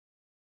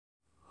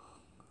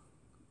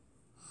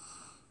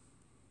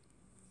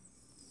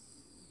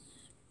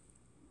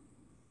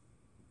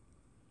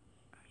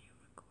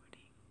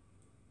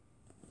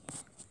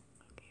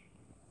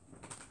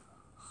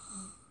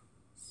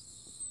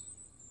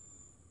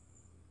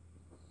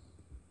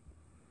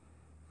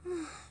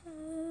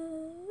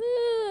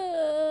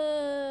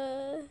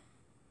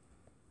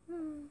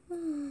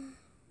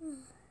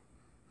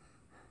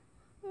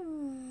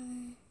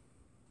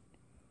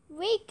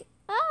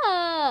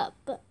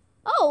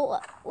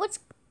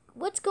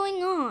What's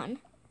going on?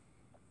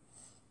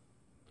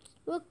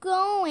 We're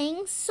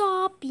going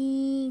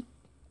shopping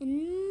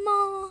in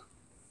mall.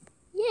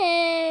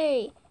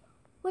 Yay!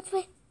 Let's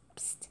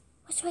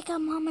wake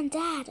up Mom and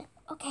Dad.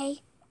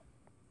 Okay.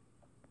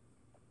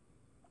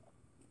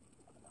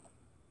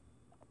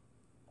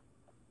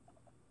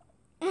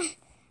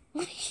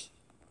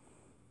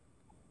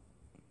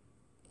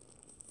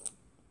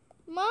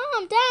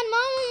 Mom, Dad.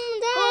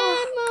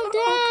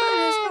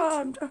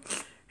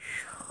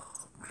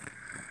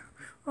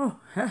 Oh,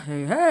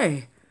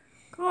 hey.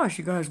 Gosh,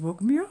 you guys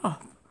woke me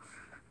up.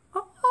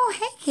 Oh,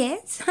 hey,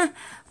 kids.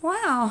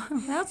 Wow,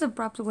 that was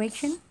abrupt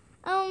awakening.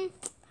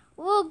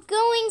 We're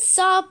going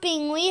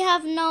shopping. We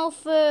have no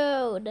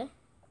food.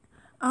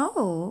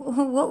 Oh,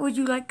 what would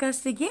you like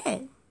us to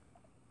get?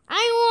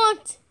 I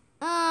want,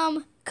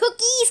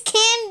 cookies,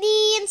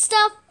 candy, and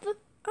stuff.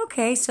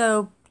 Okay,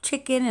 so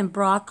chicken and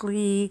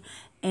broccoli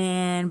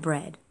and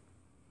bread.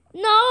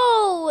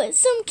 No,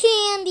 some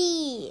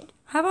candy.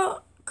 How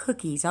about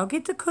cookies? I'll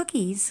get the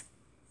cookies.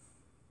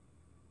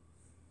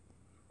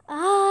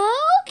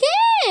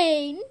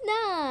 Okay,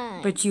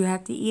 nice. But you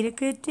have to eat a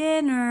good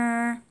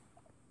dinner.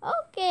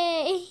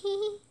 Okay.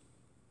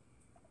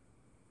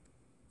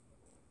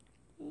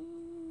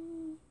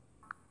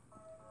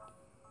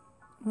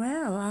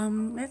 Well,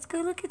 let's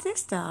go look at this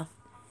stuff.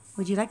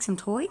 Would you like some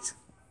toys?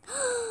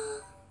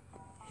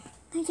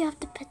 You have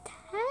to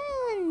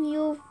pretend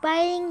you're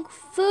buying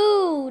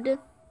food.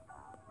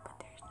 But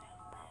there's no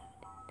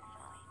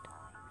food.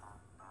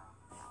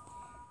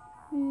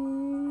 There's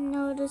only toys.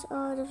 No, there's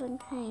all different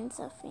kinds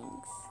of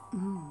things.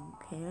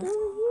 Okay,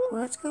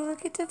 let's go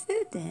look at the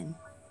food then.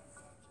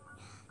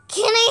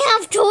 Can I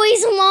have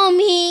toys,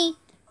 Mommy?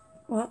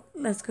 Well,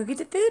 let's go get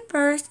the food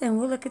first, and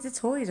we'll look at the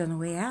toys on the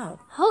way out.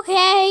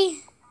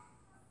 Okay.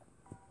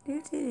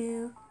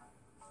 Do.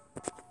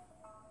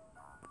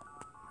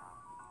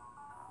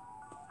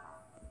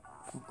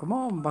 Oh, come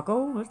on,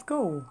 Bucko, let's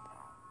go.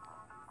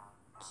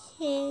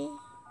 Okay.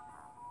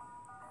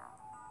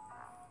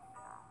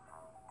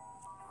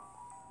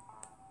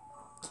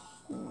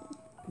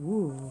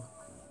 Ooh,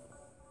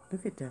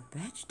 look at the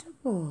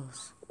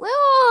vegetables. Where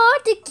all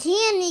the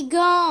candy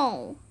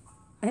go?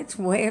 It's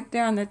way up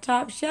there on the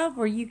top shelf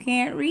where you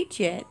can't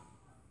reach it.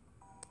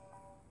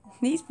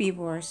 These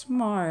people are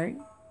smart.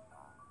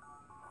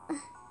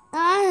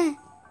 I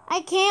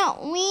can't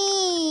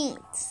wait.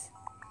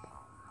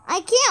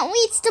 I can't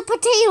reach the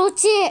potato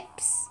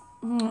chips.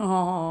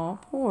 Oh,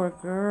 poor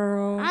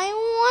girl. I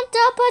want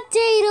the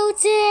potato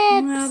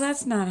chips. No,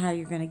 that's not how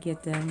you're going to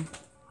get them.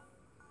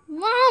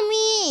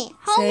 Mommy,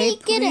 help me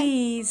get it. Say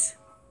please.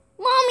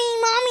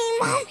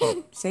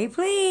 Mommy. Say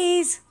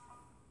please.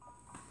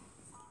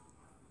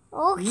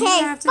 Okay, You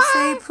have to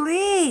say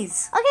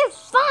please. Okay,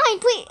 fine,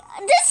 please.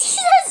 This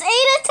just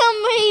ate a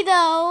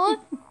tomato.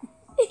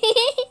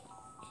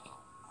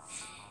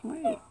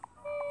 Wait.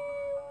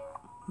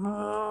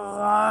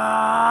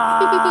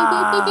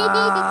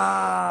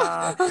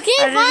 Okay,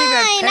 I fine.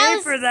 didn't even pay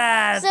for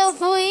that. So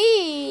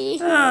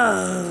please.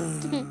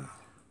 Oh.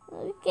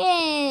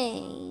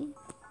 Okay.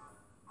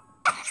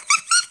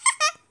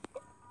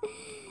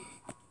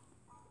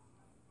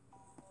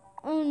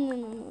 Oh,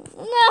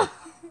 no.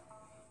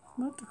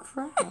 What the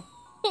crap?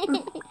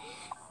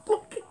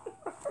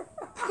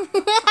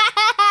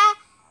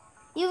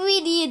 You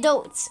read the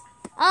adults.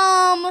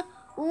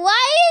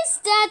 Why is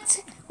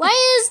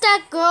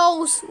that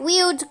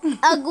weird,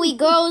 ugly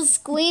girl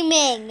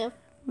screaming?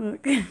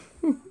 Look.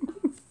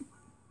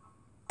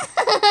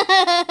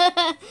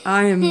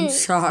 I am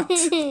shocked.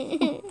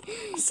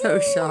 So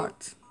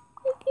shocked.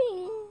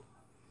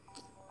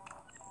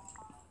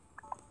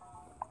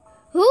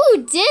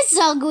 Who this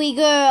ugly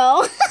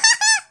girl?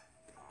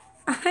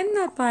 I'm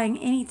not buying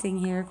anything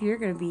here if you're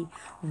going to be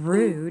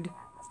rude.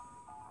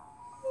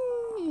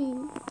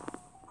 I'm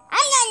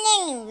not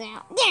naming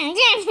that.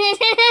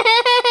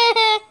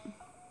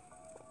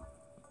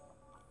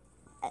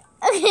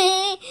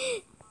 Okay.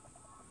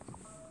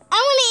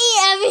 I'm gonna eat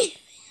everything.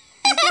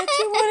 I thought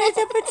you wanted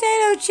the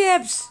potato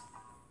chips.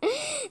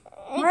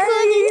 Why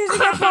are you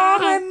using up all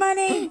my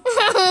money?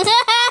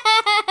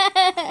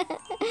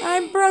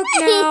 I'm broke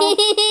now.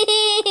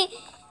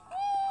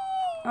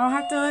 I'll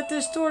have to let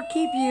the store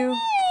keep you.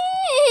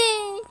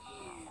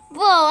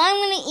 Well, I'm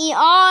gonna eat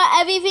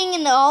everything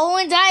in the whole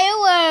entire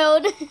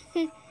world.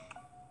 Shall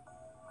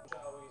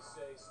we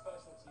say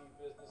specialty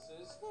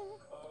businesses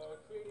are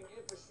creating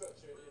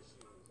infrastructure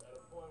issues at a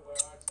point where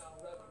our town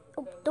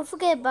revenue Oh, don't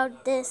forget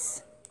about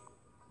this.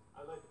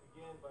 I'd like to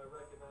begin by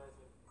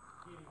recognizing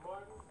Petey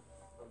Martin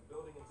from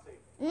Building and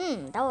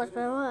Safety. That was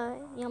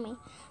very yummy.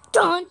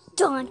 Dun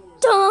dun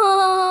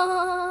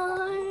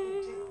dun.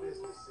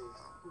 Businesses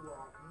who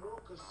are more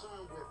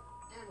concerned with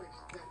image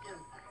than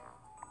impact.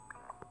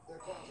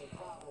 They're causing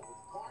problems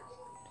with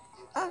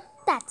parking.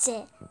 That's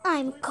it.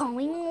 I'm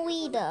calling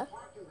Rita.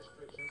 Parking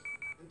restrictions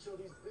until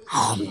these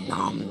businesses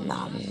Nom.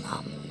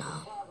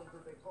 problems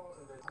that they cause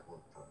in their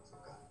work trucks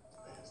have gotten as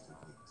bad as 2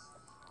 weeks.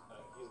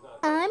 He's not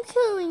I'm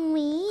calling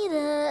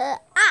Rita.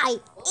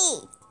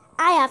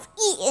 I have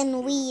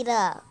eaten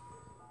Rita.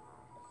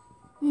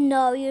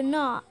 No, you're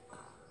not.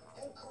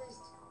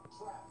 Increased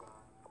traffic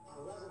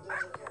in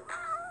residential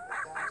areas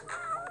is down to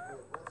the point where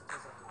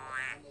residents are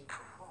unable to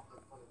park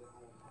in front of their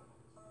own homes.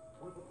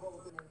 We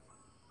propose that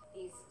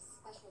These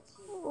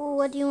specialty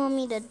What do you want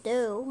me to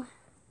do?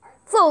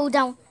 Throw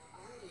down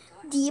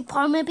the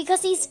apartment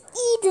because he's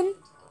eating.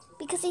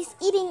 Because he's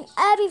eating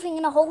everything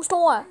in the whole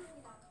store.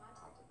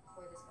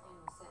 before this plan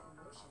was set in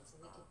motion so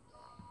we could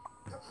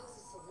propose a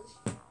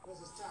solution.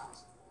 Mrs.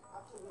 Townsend,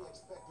 how can we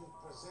expect you to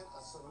present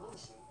a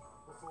solution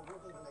before we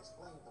even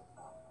explain the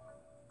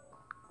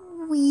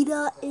problem?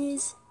 Rita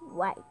is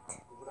right.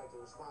 Would you like to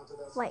respond to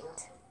that Right.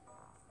 suggestion?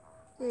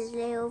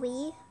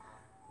 Lily.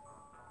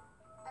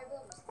 I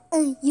will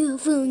respond. You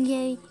phone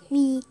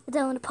me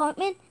without an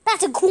apartment?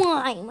 That's a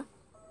crime.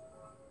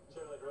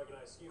 Sure, like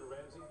recognize Skeeter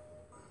Ramsey?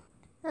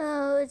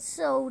 Oh, it's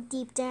so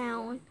deep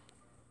down.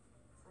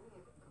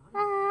 Ah.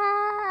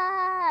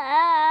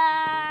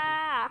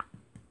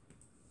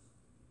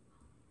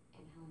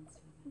 And Helen's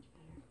doing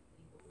much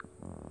better.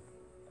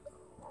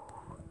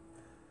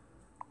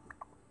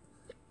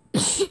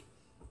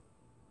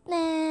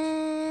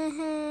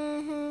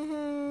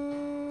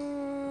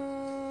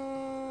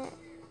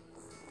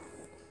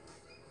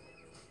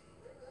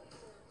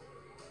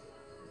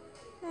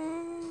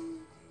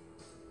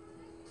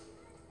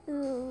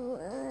 Ooh,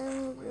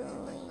 I'm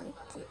going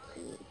to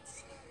eat.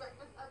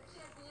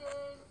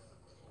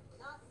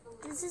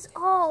 This is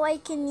all I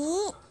can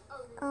eat?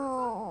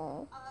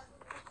 Oh.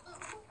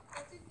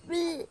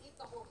 Blech.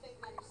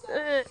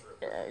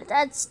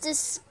 That's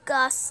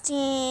disgusting.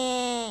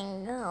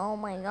 Oh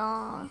my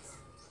gosh.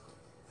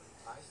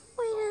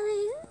 Why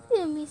did they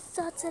give me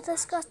such a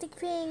disgusting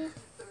thing?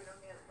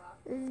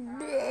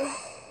 Blech.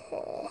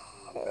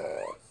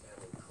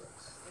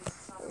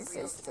 This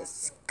is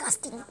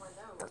disgusting.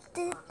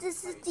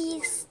 This is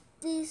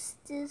the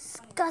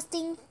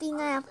disgusting thing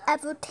I have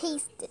ever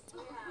tasted.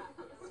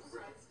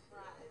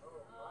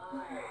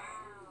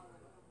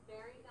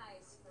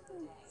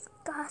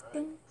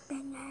 Disgusting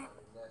thing I have.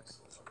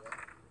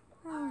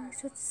 Oh, I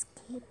should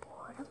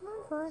skateboard. I'm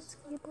not going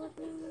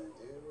skateboarding.